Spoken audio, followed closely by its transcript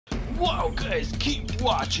Wow guys, keep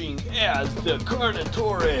watching as the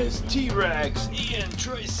Carnotaurus, T-Rex, and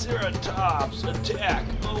Triceratops attack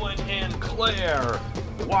Owen and Claire.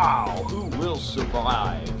 Wow, who will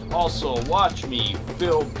survive? Also watch me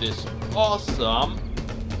build this awesome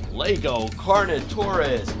Lego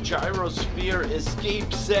Carnotaurus Gyrosphere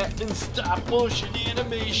escape set in stop motion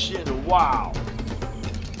animation. Wow.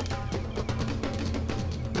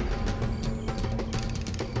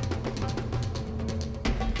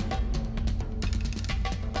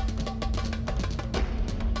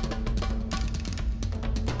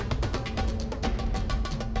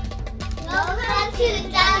 Welcome to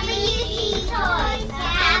WDToys.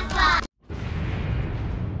 Have fun.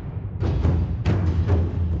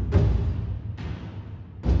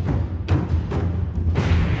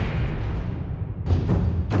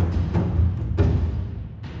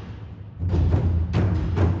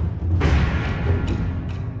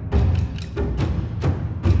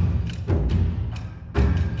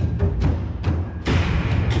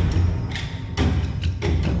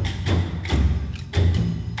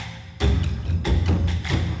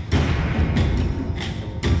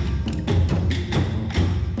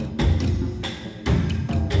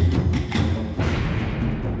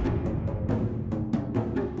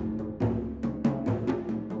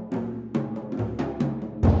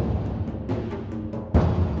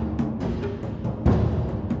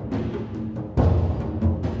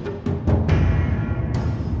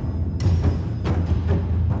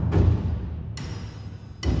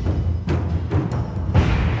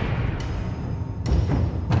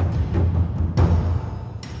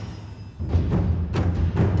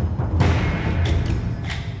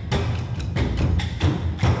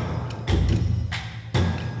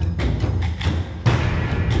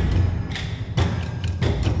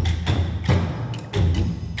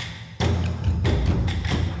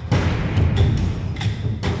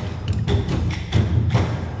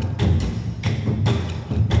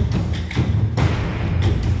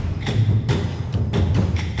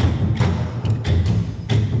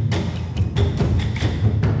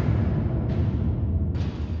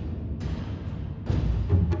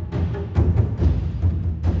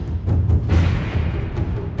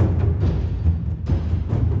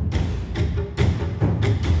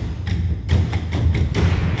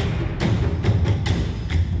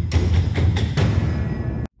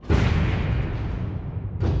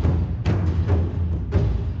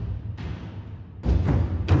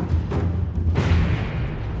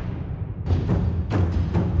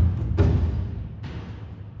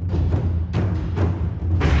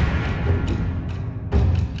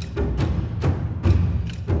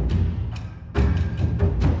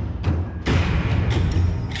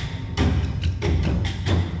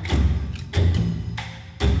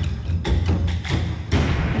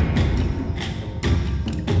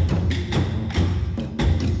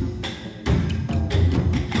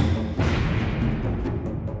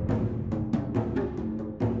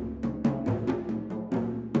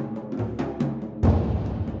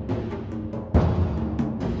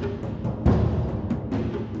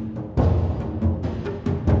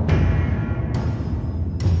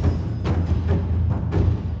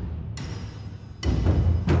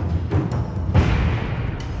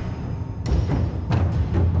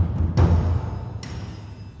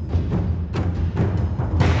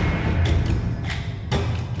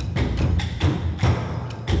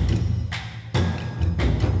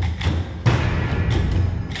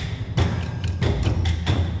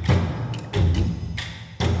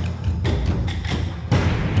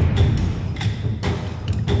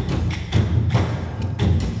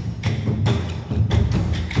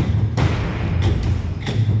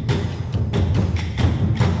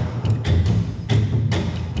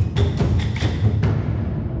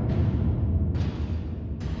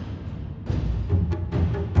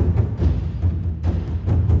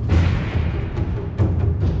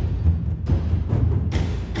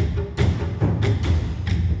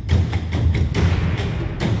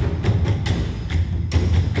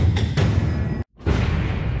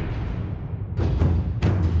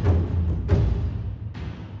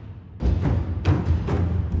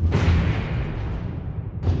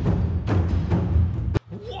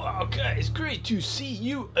 Guys, great to see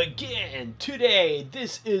you again. Today,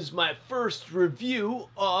 this is my first review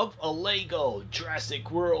of a Lego Jurassic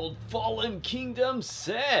World Fallen Kingdom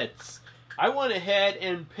sets. I went ahead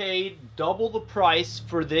and paid double the price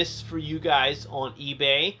for this for you guys on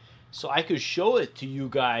eBay so I could show it to you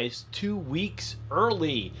guys 2 weeks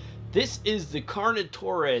early. This is the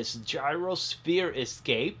Carnotaurus Gyrosphere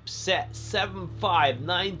Escape set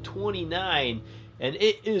 75929. And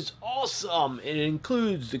it is awesome. It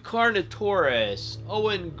includes the Carnotaurus,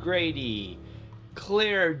 Owen Grady,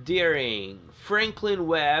 Claire Deering, Franklin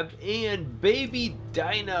Webb, and Baby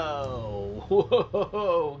Dino.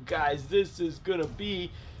 Whoa, guys, this is gonna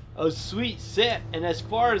be a sweet set. And as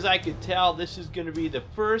far as I could tell, this is gonna be the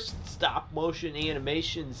first stop motion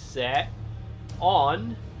animation set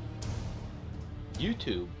on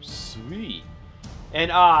YouTube. Sweet.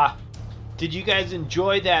 And did you guys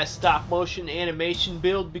enjoy that stop motion animation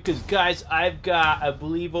build? Because guys, I've got, I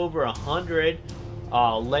believe, over 100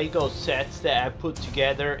 Lego sets that I put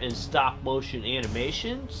together in stop motion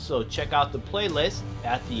animation. So check out the playlist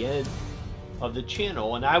at the end of the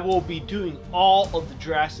channel, and I will be doing all of the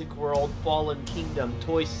Jurassic World Fallen Kingdom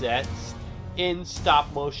toy sets in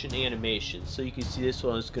stop motion animation. So you can see this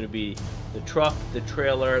one is going to be the truck, the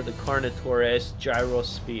trailer, the Carnotaurus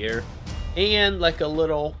Gyrosphere, and like a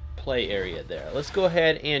little play area there. Let's go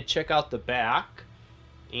ahead and check out the back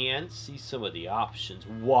and see some of the options.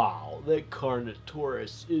 Wow, that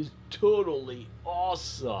Carnotaurus is totally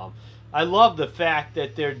awesome. I love the fact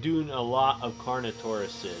that they're doing a lot of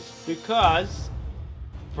Carnotauruses, because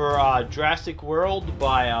for Jurassic World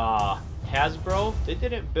by Hasbro, they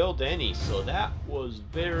didn't build any, so that was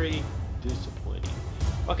very disappointing.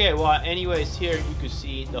 Okay, well, anyways, here you can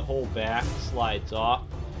see the whole back slides off.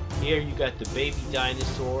 Here you got the baby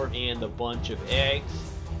dinosaur and a bunch of eggs.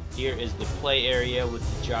 Here is the play area with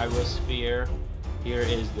the gyrosphere. Here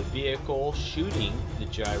is the vehicle shooting the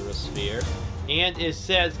gyrosphere. And it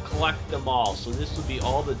says collect them all. So this will be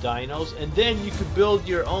all the dinos. And then you could build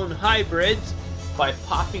your own hybrids by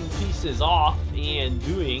popping pieces off and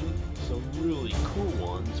doing some really cool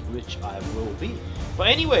ones, which I will be. But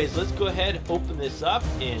anyways, let's go ahead and open this up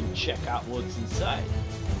and check out what's inside.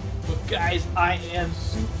 But guys, I am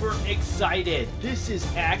super excited. This is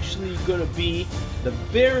actually going to be the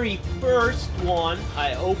very first one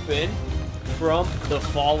I open from the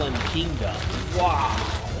Fallen Kingdom. Wow.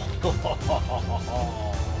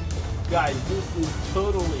 Guys, this is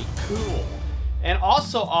totally cool. And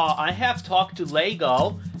also, I have talked to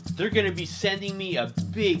Lego. They're going to be sending me a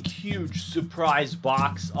big, huge surprise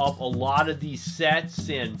box of a lot of these sets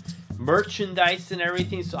and merchandise and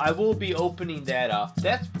everything, so I will be opening that up.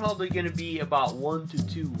 That's probably going to be about 1 to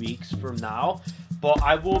 2 weeks from now, but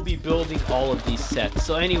I will be building all of these sets.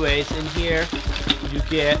 So anyways, in here you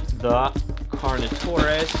get the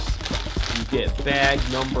Carnotaurus, you get bag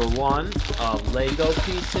number 1 of Lego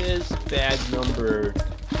pieces, bag number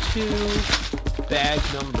 2, bag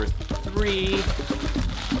number 3,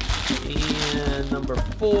 and number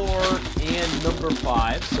 4 and number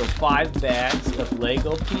 5. So 5 bags of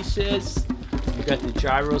Lego pieces. You got the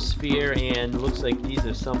gyrosphere, and it looks like these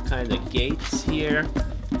are some kind of gates here.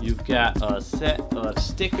 You've got a set of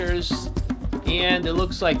stickers, and it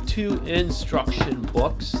looks like 2 instruction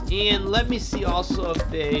books. And let me see also if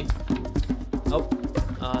they, they'll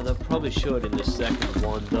probably show it in the second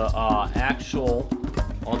one, the actual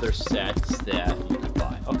other sets that you can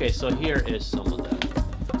buy. Okay, so here is some of them.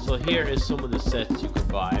 So here is some of the sets you could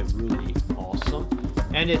buy, really awesome.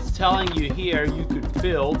 And it's telling you here you could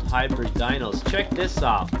build hybrid dinos. Check this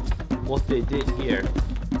out, what they did here.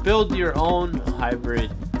 Build your own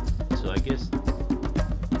hybrid, so I guess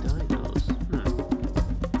dinos.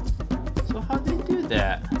 So how'd they do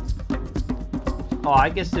that? Oh, I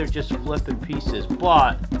guess they're just flipping pieces,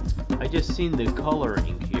 but I just seen the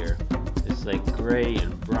coloring here. It's like gray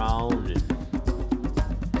and brown, and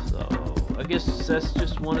I guess that's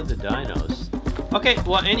just one of the dinos. Okay,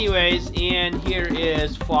 well anyways, and here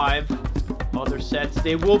is 5 other sets.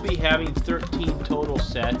 They will be having 13 total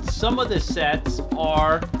sets. Some of the sets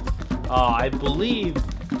are, I believe,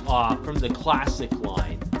 from the classic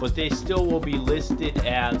line, but they still will be listed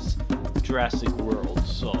as Jurassic World,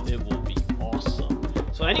 so it will be awesome.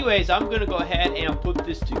 So anyways, I'm going to go ahead and put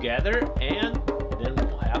this together, and then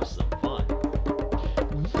we'll have some fun.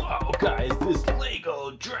 Wow, guys, this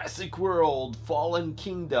Lego Jurassic World Fallen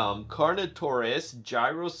Kingdom Carnotaurus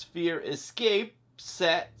Gyrosphere Escape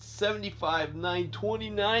set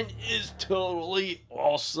 75,929 is totally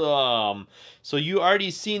awesome. So you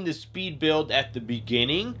already seen the speed build at the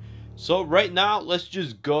beginning. So right now, let's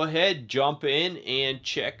just go ahead, jump in, and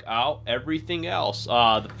check out everything else.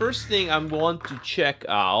 The first thing I'm going to check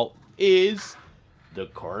out is the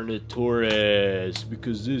Carnotaurus,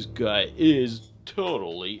 because this guy is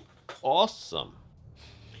totally awesome.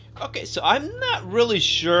 Okay, so I'm not really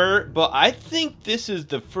sure, but I think this is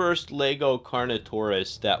the first Lego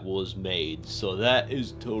Carnotaurus that was made, so that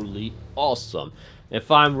is totally awesome.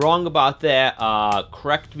 If I'm wrong about that,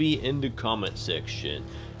 correct me in the comment section.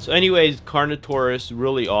 So anyways, Carnotaurus,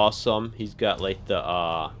 really awesome. He's got like the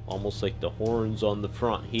almost like the horns on the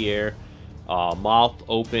front here. Mouth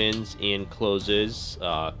opens and closes.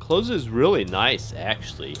 Closes really nice,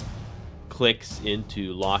 actually. Clicks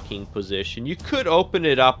into locking position. You could open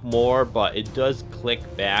it up more, but it does click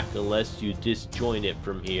back unless you disjoint it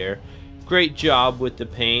from here. Great job with the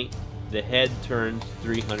paint. The head turns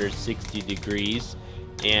 360 degrees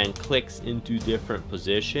and clicks into different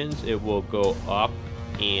positions. It will go up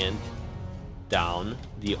and down.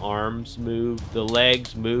 The arms move, the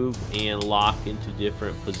legs move and lock into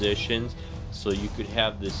different positions. So you could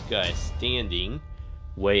have this guy standing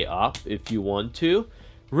way up if you want to.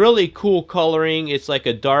 Really cool coloring. It's like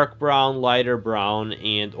a dark brown, lighter brown,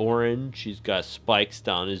 and orange. He's got spikes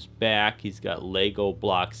down his back. He's got Lego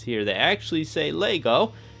blocks here that actually say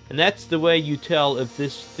Lego. And that's the way you tell if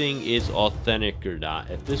this thing is authentic or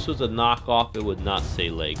not. If this was a knockoff, it would not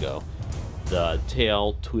say Lego. The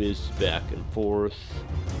tail twists back and forth.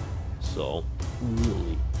 So,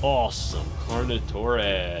 really awesome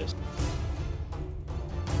Carnotaurus.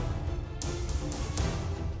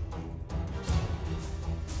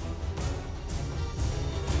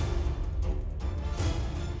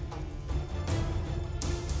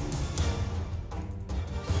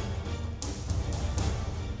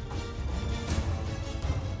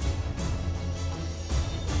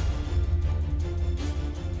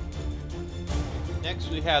 Next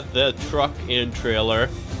we have the truck and trailer.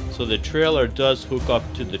 So the trailer does hook up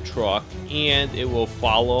to the truck and it will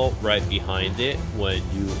follow right behind it when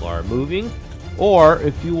you are moving. Or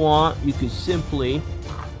if you want, you can simply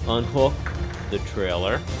unhook the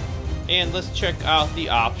trailer. And let's check out the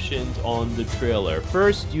options on the trailer.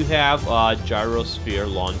 First, you have a gyrosphere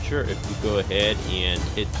launcher. If you go ahead and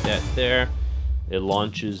hit that there, it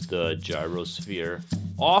launches the gyrosphere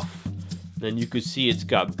off. Then you can see it's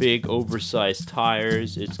got big oversized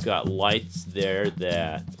tires. It's got lights there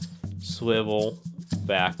that swivel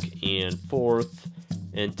back and forth.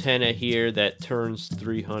 Antenna here that turns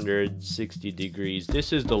 360 degrees.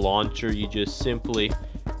 This is the launcher. You just simply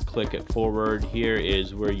click it forward. Here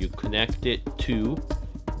is where you connect it to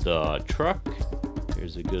the truck.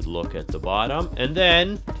 Here's a good look at the bottom. And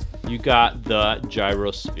then you got the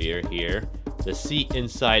gyrosphere here. The seat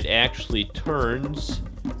inside actually turns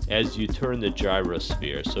as you turn the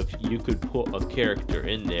gyrosphere. So if you could put a character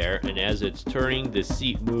in there, and as it's turning, the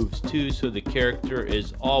seat moves too, so the character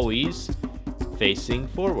is always facing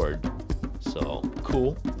forward. So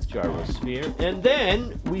cool gyrosphere. And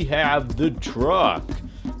then we have the truck.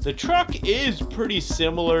 The truck is pretty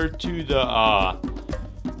similar to the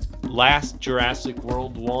last Jurassic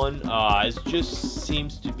World one. It just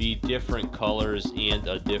seems to be different colors and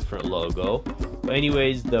a different logo. But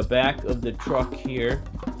anyways, the back of the truck here,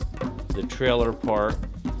 the trailer part,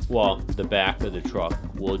 well, the back of the truck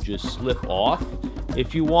will just slip off.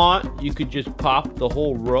 If you want, you could just pop the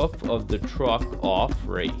whole roof of the truck off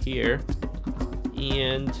right here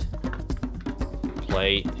and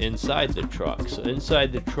play inside the truck. So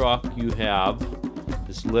inside the truck you have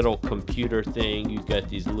this little computer thing. You got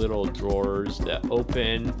these little drawers that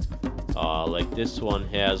open. Like this one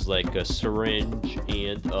has like a syringe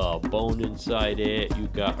and a bone inside it. You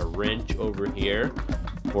got a wrench over here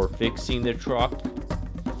for fixing the truck.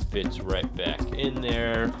 Fits right back in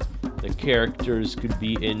there. The characters could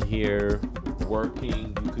be in here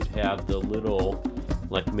working. You could have the little,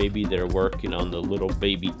 like maybe they're working on the little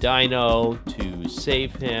baby dino to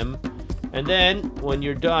save him. And then when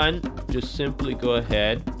you're done, just simply go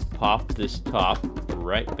ahead, pop this top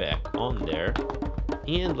right back on there.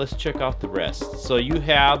 And let's check out the rest. So you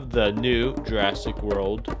have the new Jurassic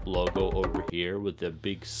World logo over here with the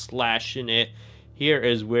big slash in it. Here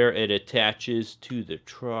is where it attaches to the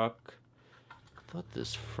truck. I thought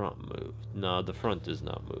this front moved. No, the front does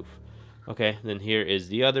not move. Okay, then here is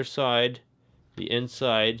the other side, the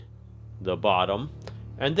inside, the bottom.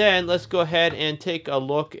 And then let's go ahead and take a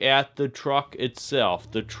look at the truck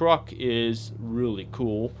itself. The truck is really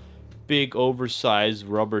cool. Big oversized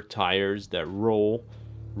rubber tires that roll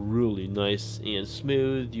really nice and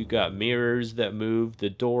smooth. You got mirrors that move. The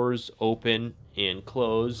doors open and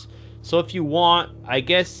close. So if you want, I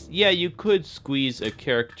guess, yeah, you could squeeze a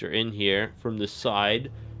character in here from the side,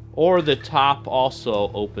 or the top also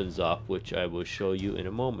opens up, which I will show you in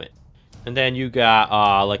a moment. And then you got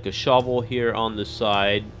like a shovel here on the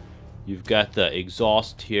side. You've got the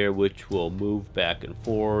exhaust here, which will move back and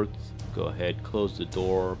forth. Go ahead, close the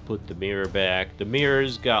door, put the mirror back. The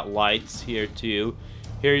mirror's got lights here too.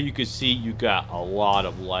 Here you can see you got a lot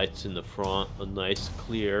of lights in the front, a nice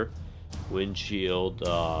clear windshield.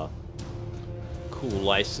 cool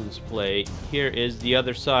license plate. Here is the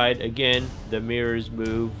other side. Again, the mirrors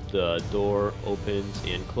move, the door opens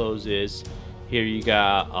and closes. Here you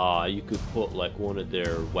got, you could put like one of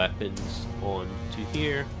their weapons onto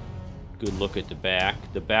here. Good look at the back.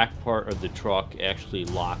 The back part of the truck actually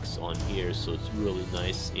locks on here, so it's really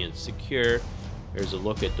nice and secure. There's a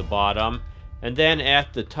look at the bottom. And then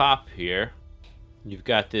at the top here, you've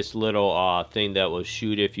got this little thing that will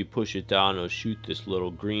shoot. If you push it down, it'll shoot this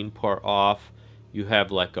little green part off. You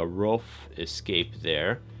have like a roof escape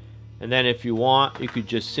there. And then if you want, you could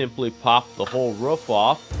just simply pop the whole roof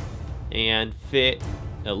off and fit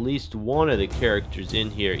at least one of the characters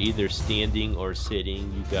in here, either standing or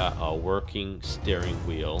sitting. You got a working steering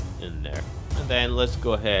wheel in there. And then let's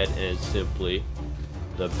go ahead and simply,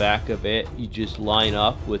 the back of it, you just line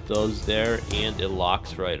up with those there and it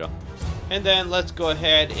locks right up. And then let's go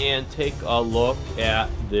ahead and take a look at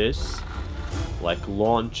this like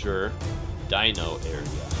launcher dino area.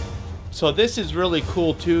 So this is really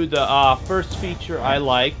cool too. The first feature I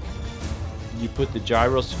like, you put the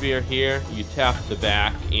gyrosphere here, you tap the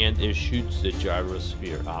back and it shoots the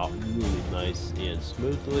gyrosphere out really nice and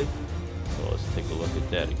smoothly. So let's take a look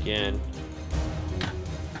at that again.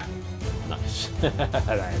 Nice.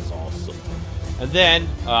 That is awesome. And then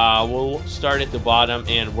we'll start at the bottom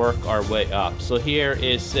and work our way up. So here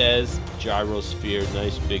it says gyrosphere,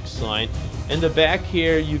 nice big sign. In the back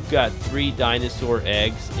here, you've got 3 dinosaur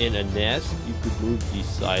eggs in a nest. You could move these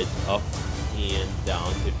sides up and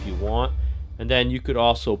down if you want. And then you could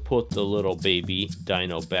also put the little baby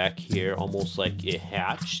dino back here, almost like it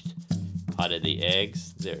hatched out of the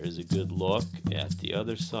eggs. There is a good look at the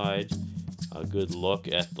other side. A good look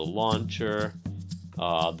at the launcher.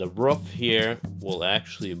 The roof here will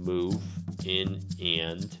actually move in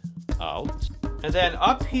and out. And then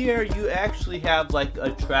up here you actually have like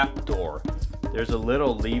a trap door. There's a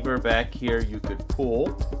little lever back here you could pull,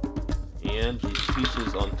 and these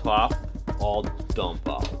pieces on top all dump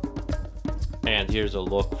out. And here's a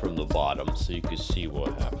look from the bottom so you can see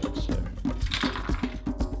what happens there.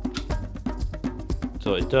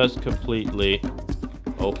 So it does completely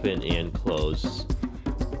open and close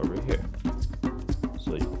over here.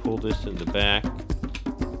 So you pull this in the back,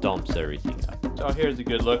 dumps everything out. So here's a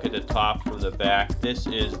good look at the top from the back. This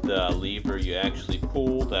is the lever you actually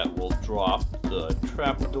pull that will drop the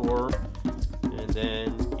trapdoor. And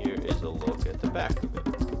then here is a look at the back of it.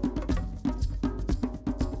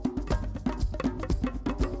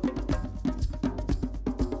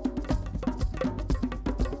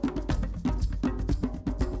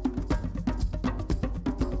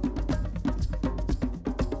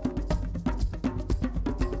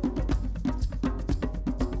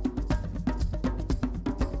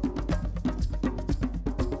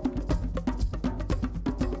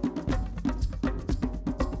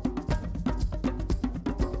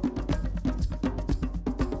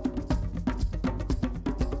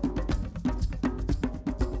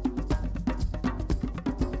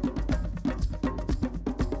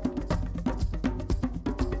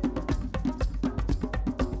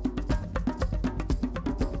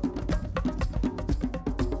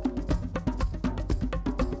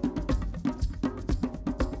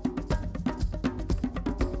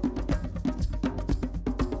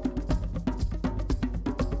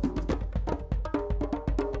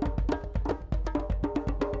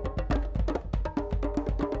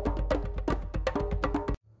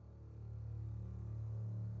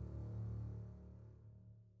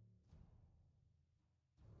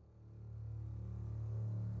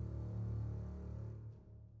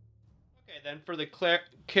 Then for the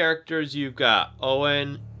characters, you've got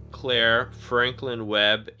Owen, Claire, Franklin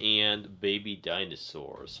Webb, and Baby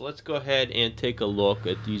Dinosaur. So let's go ahead and take a look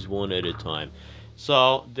at these one at a time.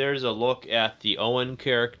 So there's a look at the Owen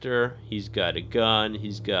character. He's got a gun.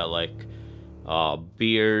 He's got like a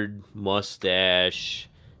beard, mustache,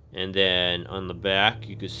 and then on the back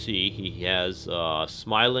you can see he has a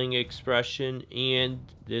smiling expression, and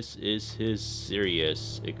this is his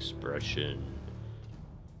serious expression.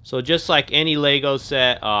 So just like any Lego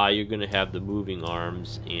set, you're going to have the moving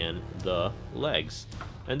arms and the legs.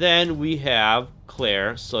 And then we have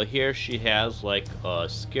Claire. So here she has like a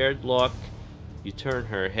scared look. You turn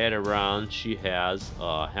her head around, she has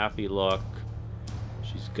a happy look.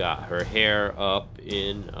 She's got her hair up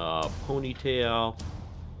in a ponytail.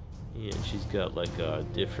 And she's got like a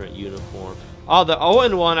different uniform. Oh, the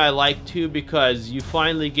Owen one I like too because you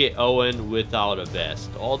finally get Owen without a vest.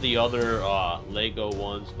 All the other Lego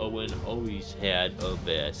ones, Owen always had a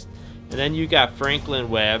vest. And then you got Franklin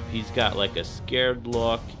Webb. He's got like a scared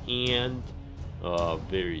look and a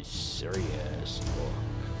very serious look.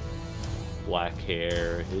 black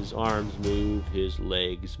hair, his arms move, his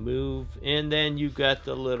legs move, and then you got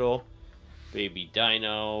the little baby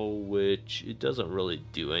dino, which it doesn't really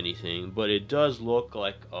do anything, but it does look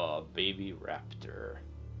like a baby raptor.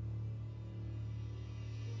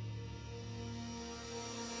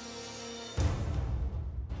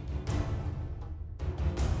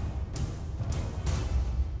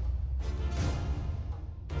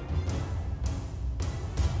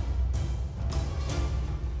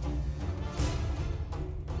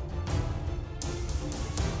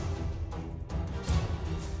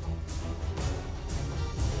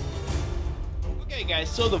 Okay guys,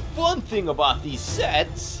 so the fun thing about these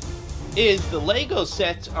sets is the Lego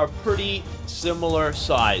sets are pretty similar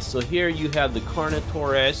size. So here you have the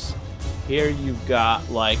Carnotaurus, here you've got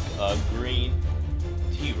like a green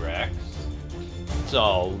T-Rex.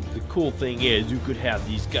 So the cool thing is you could have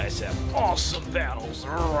these guys have awesome battles.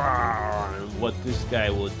 And what this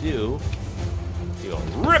guy will do, he'll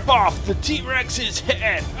rip off the T-Rex's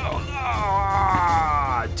head. Oh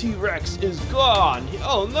no! T-Rex is gone.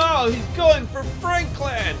 Oh no, he's going for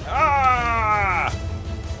Franklin. Ah!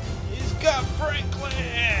 He's got Franklin.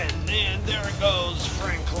 And there goes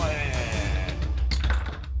Franklin.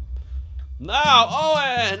 Now,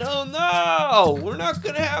 Owen. Oh no! We're not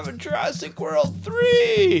going to have a Jurassic World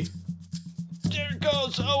 3. There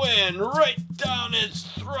goes Owen right down his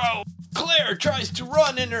throat. Claire tries to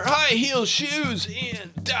run in her high heel shoes,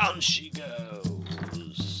 and down she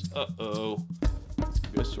goes. Uh-oh.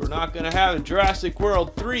 Guess we're not gonna have a Jurassic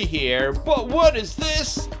World 3 here, but what is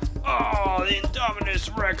this? Oh, the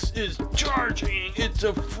Indominus Rex is charging. It's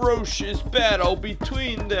a ferocious battle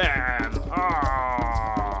between them.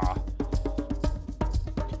 Ah.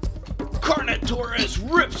 Carnotaurus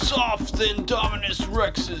rips off the Indominus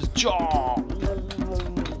Rex's jaw.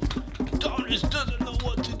 Indominus doesn't know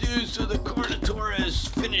what to do, so the Carnotaurus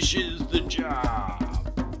finishes the job.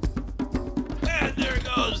 And there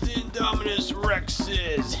goes the Indominus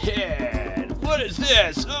Rex's head. What is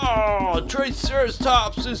this? Oh,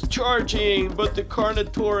 Triceratops is charging, but the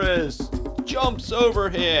Carnotaurus jumps over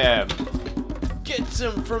him, gets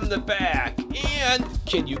him from the back, and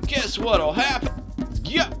can you guess what'll happen?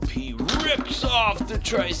 Yup, he rips off the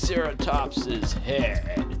Triceratops's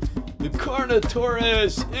head. The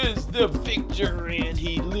Carnotaurus is the victor, and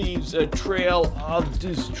he leaves a trail of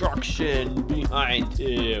destruction behind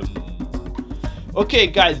him. Okay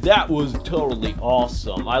guys, that was totally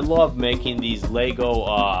awesome. I love making these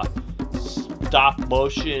Lego stop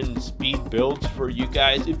motion speed builds for you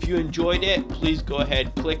guys. If you enjoyed it, please go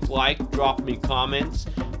ahead, click like, drop me comments.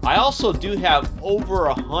 I also do have over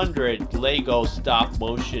 100 Lego stop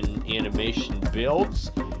motion animation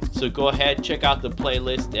builds. So go ahead, check out the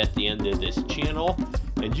playlist at the end of this channel.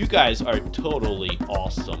 And you guys are totally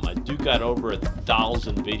awesome. I do got over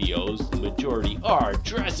 1,000 videos. The majority are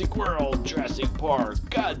Jurassic World, Jurassic Park,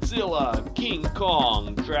 Godzilla, King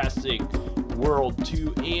Kong, Jurassic World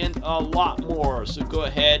 2, and a lot more. So go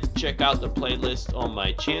ahead, check out the playlist on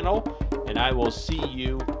my channel, and I will see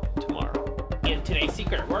you tomorrow. And today's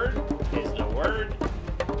secret word is the word.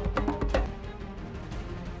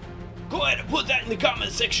 Go ahead and put that in the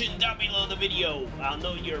comment section down below the video. I'll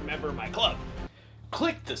know you're a member of my club.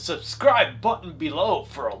 Click the subscribe button below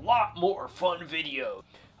for a lot more fun videos.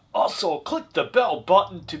 Also, click the bell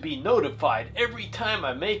button to be notified every time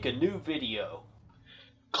I make a new video.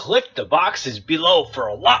 Click the boxes below for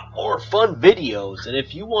a lot more fun videos. And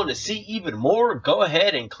if you want to see even more, go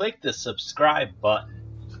ahead and click the subscribe button.